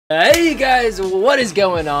Hey guys, what is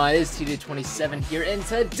going on? It's TD27 here, and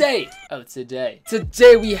today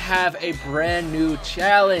we have a brand new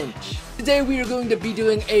challenge. Today we are going to be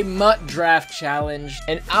doing a MUT draft challenge,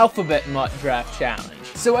 an alphabet MUT draft challenge.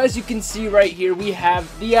 So as you can see right here, we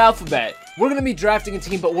have the alphabet. We're going to be drafting a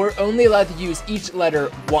team, but we're only allowed to use each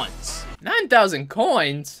letter once. 9,000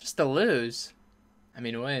 coins? Just to lose. I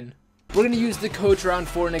mean win. We're going to use the coach round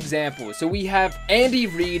for an example. So we have Andy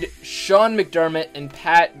Reid, Sean McDermott, and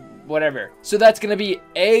Pat whatever. So that's going to be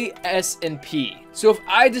A, S, and P. So if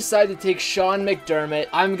I decide to take Sean McDermott,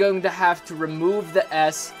 I'm going to have to remove the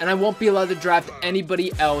S, and I won't be allowed to draft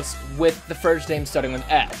anybody else with the first name starting with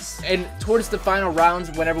S. And towards the final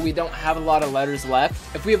rounds, whenever we don't have a lot of letters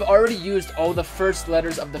left, if we have already used all the first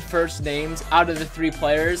letters of the first names out of the 3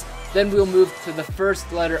 players, then we'll move to the first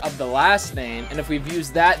letter of the last name, and if we've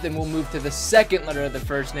used that, then we'll move to the second letter of the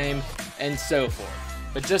first name, and so forth.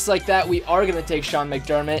 But just like that, we are going to take Sean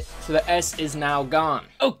McDermott, so the S is now gone.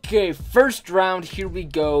 Okay, first round, here we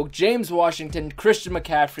go. James Washington, Christian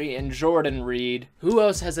McCaffrey, and Jordan Reed. Who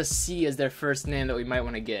else has a C as their first name that we might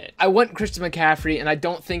want to get? I want Christian McCaffrey, and I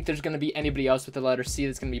don't think there's going to be anybody else with the letter C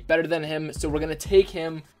that's going to be better than him, so we're going to take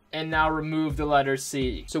him and now remove the letter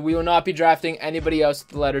C. So we will not be drafting anybody else with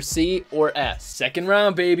the letter C or S. Second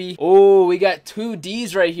round, baby. Oh, we got 2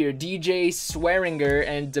 Ds right here. DJ Swearinger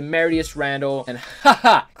and Demarius Randall. And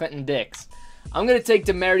haha, Clinton Dix. I'm going to take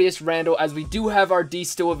Demarius Randall as we do have our D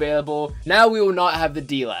still available. Now we will not have the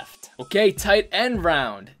D left. Okay, tight end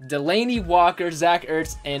round. Delaney Walker, Zach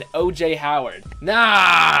Ertz, and OJ Howard.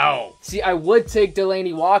 Now! See, I would take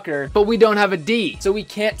Delaney Walker, but we don't have a D. So we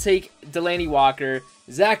can't take Delaney Walker.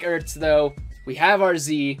 Zach Ertz, though, we have our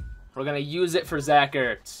Z. We're going to use it for Zach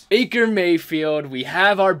Ertz. Baker Mayfield, we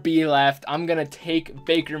have our B left. I'm going to take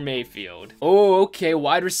Baker Mayfield. Oh, okay,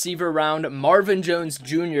 wide receiver round. Marvin Jones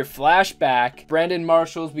Jr. flashback. Brandon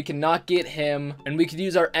Marshalls, we cannot get him. And we could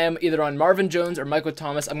use our M either on Marvin Jones or Michael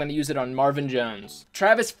Thomas. I'm going to use it on Marvin Jones.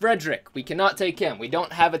 Travis Frederick, we cannot take him. We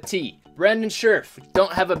don't have a T. Brandon Scherf, we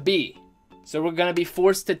don't have a B. So we're going to be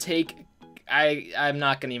forced to take... I'm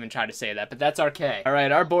not going to even try to say that, but that's our K. All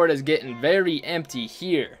right, our board is getting very empty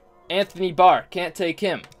here. Anthony Barr, can't take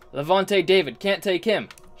him. Levante David, can't take him.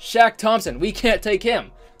 Shaq Thompson, we can't take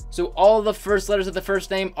him. So all the first letters of the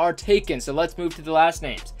first name are taken, so let's move to the last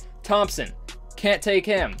names. Thompson, can't take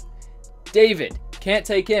him. David, can't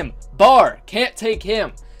take him. Barr, can't take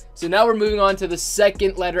him. So now we're moving on to the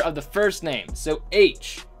second letter of the first name. So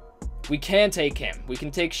H, we can take him. We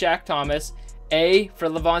can take Shaq Thomas. A for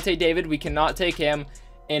Levante David, we cannot take him.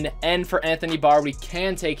 And N for Anthony Barr, we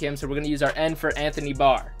can take him, so we're going to use our N for Anthony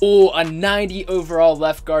Barr. Oh, a 90 overall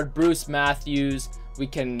left guard, Bruce Matthews. We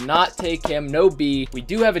cannot take him, no B. We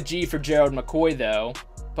do have a G for Gerald McCoy, though.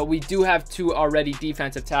 But we do have 2 already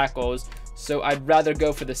defensive tackles, so I'd rather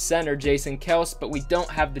go for the center, Jason Kels, but we don't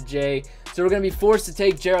have the J. So we're going to be forced to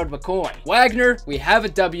take Gerald McCoy. Wagner, we have a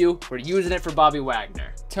W. We're using it for Bobby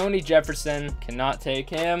Wagner. Tony Jefferson, cannot take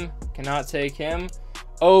him. Cannot take him.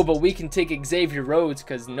 Oh, but we can take Xavier Rhodes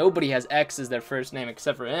because nobody has X as their first name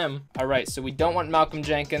except for him. All right, so we don't want Malcolm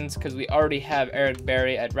Jenkins because we already have Eric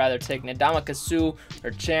Berry. I'd rather take Ndamukong Suh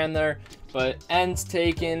or Chandler, but N's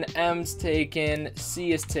taken, M's taken,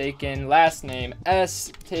 C is taken, last name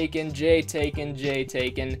S taken, J taken, J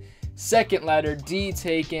taken, second letter D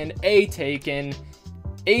taken, A taken,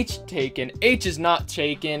 H taken, H is not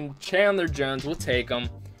taken, Chandler Jones, we'll take him.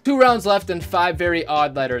 2 rounds left and 5 very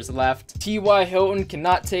odd letters left. T.Y. Hilton,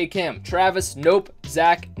 cannot take him. Travis, nope.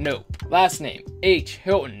 Zach, nope. Last name, H.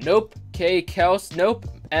 Hilton, nope. K. Kels, nope.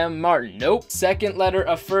 M. Martin, nope. Second letter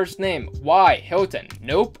of first name, Y. Hilton,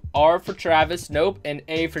 nope. R for Travis, nope. And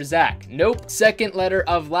A for Zach, nope. Second letter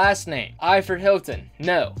of last name, I for Hilton,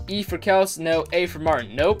 no. E for Kels, no. A for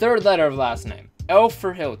Martin, nope. Third letter of last name, L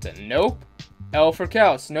for Hilton, nope. L for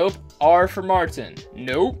Kels, nope. R for Martin,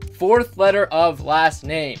 nope. Fourth letter of last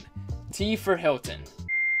name, T for Hilton,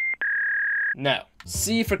 no.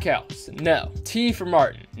 C for Kels, no. T for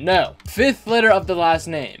Martin, no. Fifth letter of the last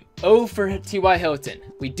name, O for T.Y. Hilton.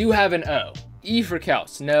 We do have an O. E for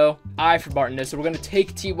Kels, no. I for Martin, no. So we're going to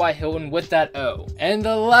take T.Y. Hilton with that O. And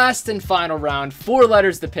the last and final round, 4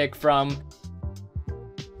 letters to pick from.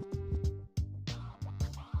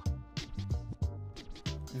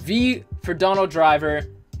 V for Donald Driver,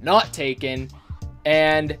 not taken,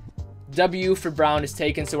 and W for Brown is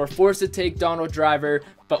taken, so we're forced to take Donald Driver,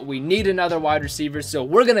 but we need another wide receiver, so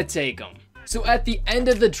we're gonna take him. So at the end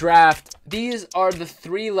of the draft, These are the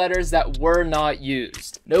 3 letters that were not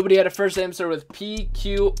used. Nobody had a first name start with P,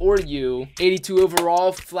 Q, or U. 82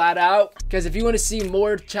 overall, flat out. Because if you want to see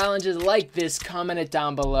more challenges like this, comment it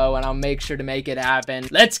down below and I'll make sure to make it happen.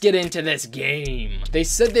 Let's get into this game. They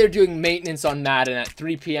said they're doing maintenance on Madden at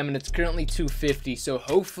 3 p.m. and it's currently 2:50, so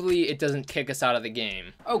hopefully it doesn't kick us out of the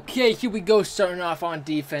game. Okay, here we go, starting off on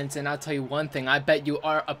defense, and I'll tell you one thing, I bet you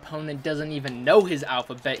our opponent doesn't even know his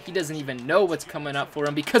alphabet. He doesn't even know what's coming up for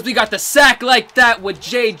him because we got the sack like that with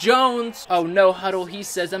Jay Jones. Oh, no huddle, he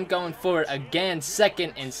says I'm going for it again,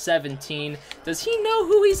 2nd and 17. Does he know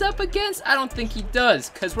who he's up against? I don't think he does,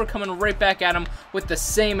 because we're coming right back at him with the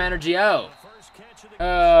same energy.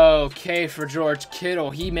 Okay, for George Kittle,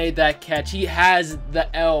 he made that catch. He has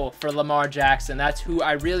the L for Lamar Jackson. That's who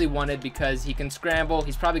I really wanted because he can scramble.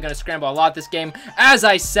 He's probably going to scramble a lot this game. As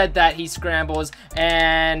I said that, he scrambles,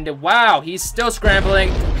 and wow, he's still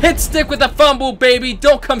scrambling. Hit stick with a fumble, baby.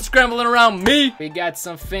 Don't come scrambling around me. We got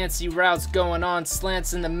some fancy routes going on,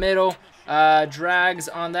 slants in the middle. Drags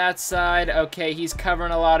on that side. Okay, he's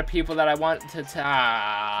covering a lot of people that I want to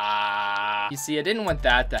you see, I didn't want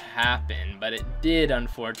that to happen, but it did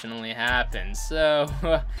unfortunately happen. So,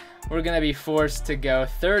 we're gonna be forced to go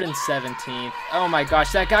 3rd and 17. Oh my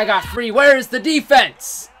gosh, that guy got free. Where is the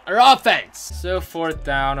defense? Or offense? So 4th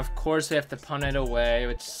down, of course we have to punt it away,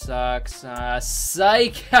 which sucks.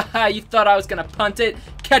 Psych! You thought I was gonna punt it?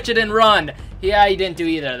 Catch it and run. Yeah, he didn't do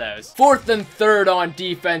either of those. 4th and 3rd on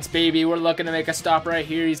defense, baby. We're looking to make a stop right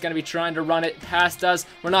here. He's going to be trying to run it past us.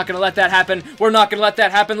 We're not going to let that happen. We're not going to let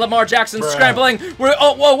that happen. Lamar Jackson's scrambling.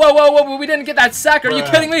 Oh, whoa. We didn't get that sack. Are you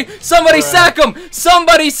kidding me? Somebody sack him.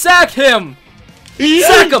 Somebody sack him.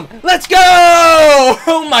 Sack him. Let's go.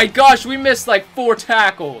 Oh my gosh, we missed like 4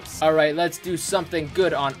 tackles. All right, let's do something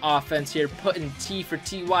good on offense here. Putting T for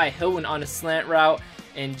T.Y. Hilton on a slant route.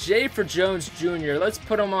 And J for Jones Jr., let's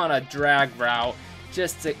put him on a drag route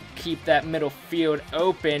just to keep that middle field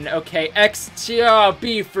open. Okay,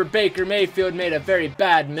 B for Baker Mayfield made a very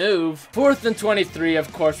bad move. 4th and 23,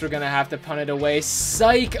 of course, we're going to have to punt it away.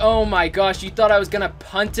 Psych, oh my gosh, you thought I was going to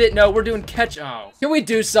punt it? No, we're doing catch. Oh, can we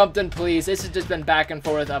do something, please? This has just been back and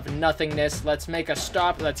forth of nothingness. Let's make a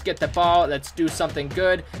stop. Let's get the ball. Let's do something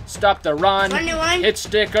good. Stop the run. Hit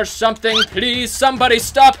stick or something, please. Somebody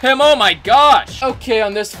stop him. Oh my gosh. Okay,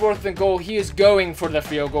 on this 4th and goal, he is going for the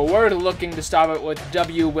field goal. We're looking to stop it with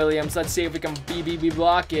W. Williams. Let's see if we can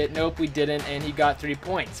block it. Nope, we didn't, and he got 3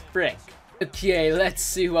 points. Frick. Okay, let's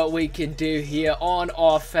see what we can do here on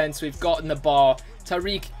offense. We've gotten the ball.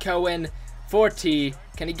 Tariq Cohen, 4T.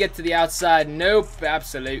 Can he get to the outside? Nope,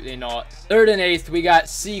 absolutely not. 3rd and 8, we got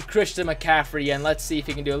Christian McCaffrey, and let's see if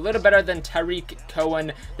he can do a little better than Tariq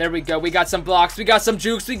Cohen. There we go. We got some blocks. We got some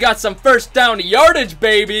jukes. We got some first down yardage,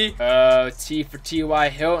 baby. Oh, T for T.Y.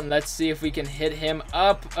 Hilton. Let's see if we can hit him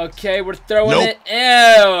up. Okay, we're throwing it.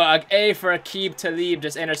 Ew. A for Aqib Talib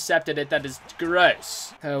just intercepted it. That is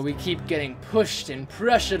gross. Oh, we keep getting pushed and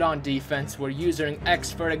pressured on defense. We're using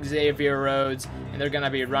X for Xavier Rhodes, and they're going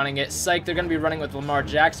to be running it. Psych, they're going to be running with Lamar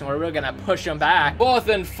Jackson. We're gonna push him back. 4th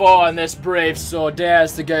and 4, and this brave soul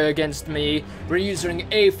dares to go against me. We're using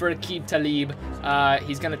A for Aqib Talib.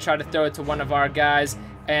 He's gonna try to throw it to one of our guys.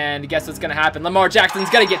 And guess what's gonna happen? Lamar Jackson's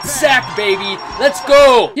gonna get sacked, baby. Let's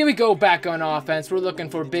go. Here we go back on offense. We're looking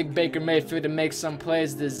for Big Baker Mayfield to make some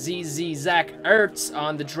plays. The ZZ Zach Ertz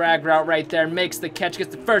on the drag route right there. Makes the catch,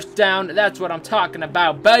 gets the first down. That's what I'm talking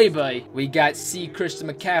about, baby. We got Christian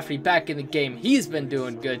McCaffrey back in the game. He's been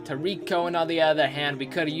doing good. Tariq Cohen, on the other hand, we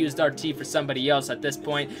could have used RT for somebody else at this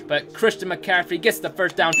point. But Christian McCaffrey gets the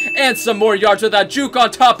first down and some more yards with a juke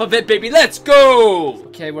on top of it, baby. Let's go.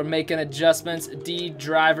 Okay, we're making adjustments.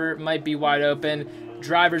 Driver might be wide open.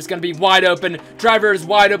 Driver's gonna be wide open. Driver is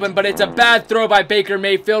wide open, but it's a bad throw by Baker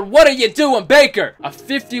Mayfield. What are you doing, Baker? A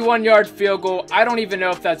 51-yard field goal. I don't even know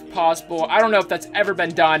if that's possible. I don't know if that's ever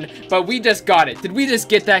been done, but we just got it. Did we just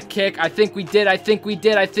get that kick? I think we did. I think we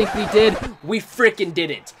did. I think we did. We freaking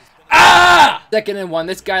didn't. Ah! 2nd and 1.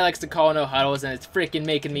 This guy likes to call no huddles, and it's freaking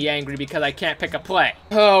making me angry because I can't pick a play.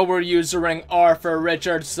 Oh, we're using R for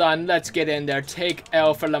Richardson. Let's get in there. Take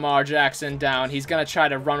L for Lamar Jackson down. He's going to try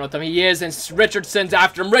to run with him. He is, and Richardson's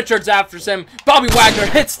after him. Richards after him. Bobby Wagner,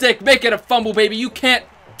 hit stick. Make it a fumble, baby. You can't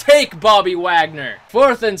take Bobby Wagner.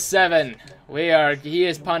 4th and 7. He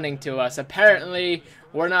is punting to us. Apparently,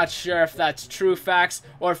 we're not sure if that's true facts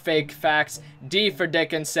or fake facts. D for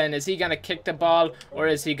Dickinson. Is he going to kick the ball or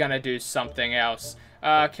is he going to do something else?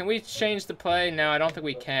 Can we change the play? No, I don't think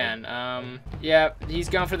we can. Yeah, he's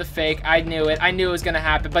going for the fake. I knew it. I knew it was going to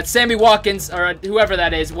happen. But Sammy Watkins, or whoever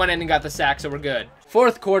that is, went in and got the sack, so we're good.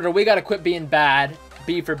 4th quarter, we got to quit being bad,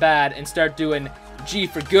 B for bad, and start doing G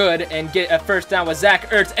for good and get a first down with Zach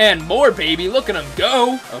Ertz and more, baby. Look at him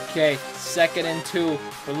go. Okay, 2nd and 2.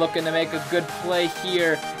 We're looking to make a good play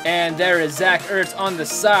here. And there is Zach Ertz on the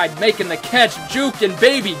side, making the catch, juking,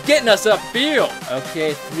 baby, getting us upfield.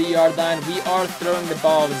 Okay, 3-yard line. We are throwing the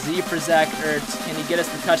ball. Z for Zach Ertz. Can he get us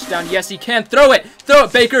the touchdown? Yes, he can. Throw it. Throw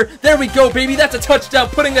it, Baker. There we go, baby. That's a touchdown,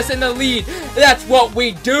 putting us in the lead. That's what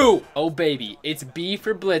we do. Oh, baby. It's B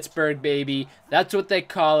for Blitzburg, baby. That's what they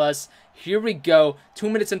call us. Here we go. 2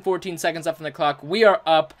 minutes and 14 seconds left on the clock. We are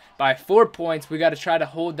up by 4 points. We got to try to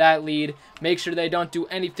hold that lead. Make sure they don't do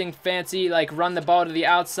anything fancy like run the ball to the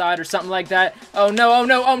outside or something like that. Oh no, oh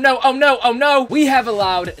no, oh no, oh no, oh no. We have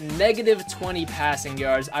allowed -20 passing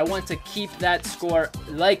yards. I want to keep that score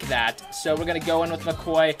like that. So we're going to go in with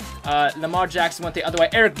McCoy. Lamar Jackson went the other way.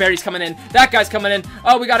 Eric Berry's coming in. That guy's coming in.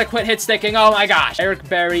 Oh, we got to quit hit sticking. Oh my gosh. Eric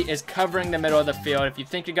Berry is covering the middle of the field. If you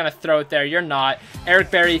think you're going to throw it there, you're not. Eric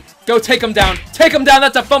Berry, go take him down. Take him down.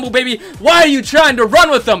 That's a fumble, baby. Why are you trying to run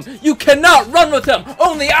with him? You cannot run with him.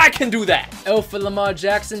 Only I can do that. L for Lamar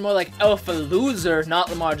Jackson, more like L for loser, not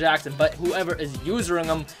Lamar Jackson, but whoever is usering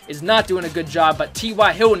him is not doing a good job, but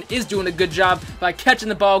T.Y. Hilton is doing a good job by catching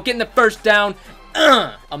the ball, getting the first down.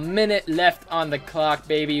 A minute left on the clock,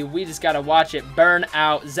 baby. We just gotta watch it burn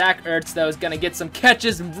out. Zach Ertz, though, is gonna get some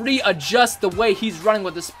catches, readjust the way he's running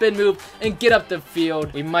with the spin move, and get up the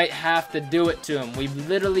field. We might have to do it to him. We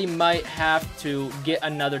literally might have to get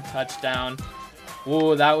another touchdown.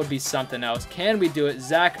 Whoa, that would be something else. Can we do it?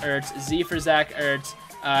 Zach Ertz, Z for Zach Ertz.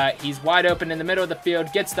 He's wide open in the middle of the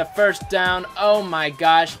field, gets the first down. Oh my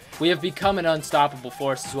gosh. We have become an unstoppable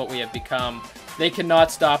force is what we have become. They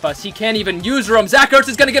cannot stop us. He can't even use room. Zach Ertz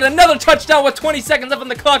is going to get another touchdown with 20 seconds left on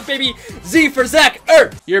the clock, baby. Z for Zach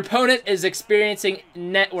Ertz. Your opponent is experiencing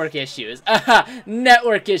network issues.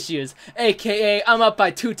 Network issues. AKA, I'm up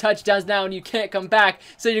by 2 touchdowns now and you can't come back,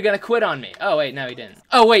 so you're going to quit on me. Oh, wait, no, he didn't.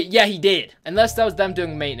 Oh, wait, yeah, he did. Unless that was them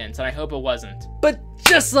doing maintenance, and I hope it wasn't. But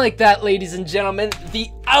just like that, ladies and gentlemen, the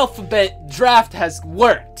alphabet draft has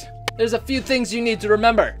worked. There's a few things you need to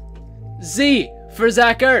remember. Z for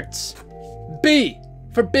Zach Ertz. B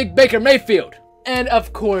for Big Baker Mayfield. And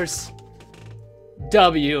of course,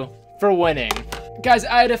 W for winning. Guys,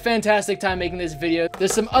 I had a fantastic time making this video.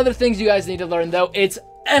 There's some other things you guys need to learn though. It's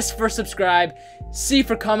S for subscribe, C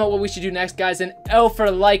for comment what we should do next, guys, and L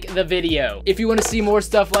for like the video. If you want to see more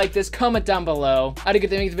stuff like this, comment down below. I had a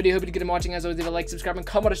good time making the video. Hope you did good watching. As always, leave a like, subscribe, and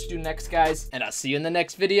comment what I should do next, guys. And I'll see you in the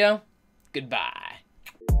next video. Goodbye.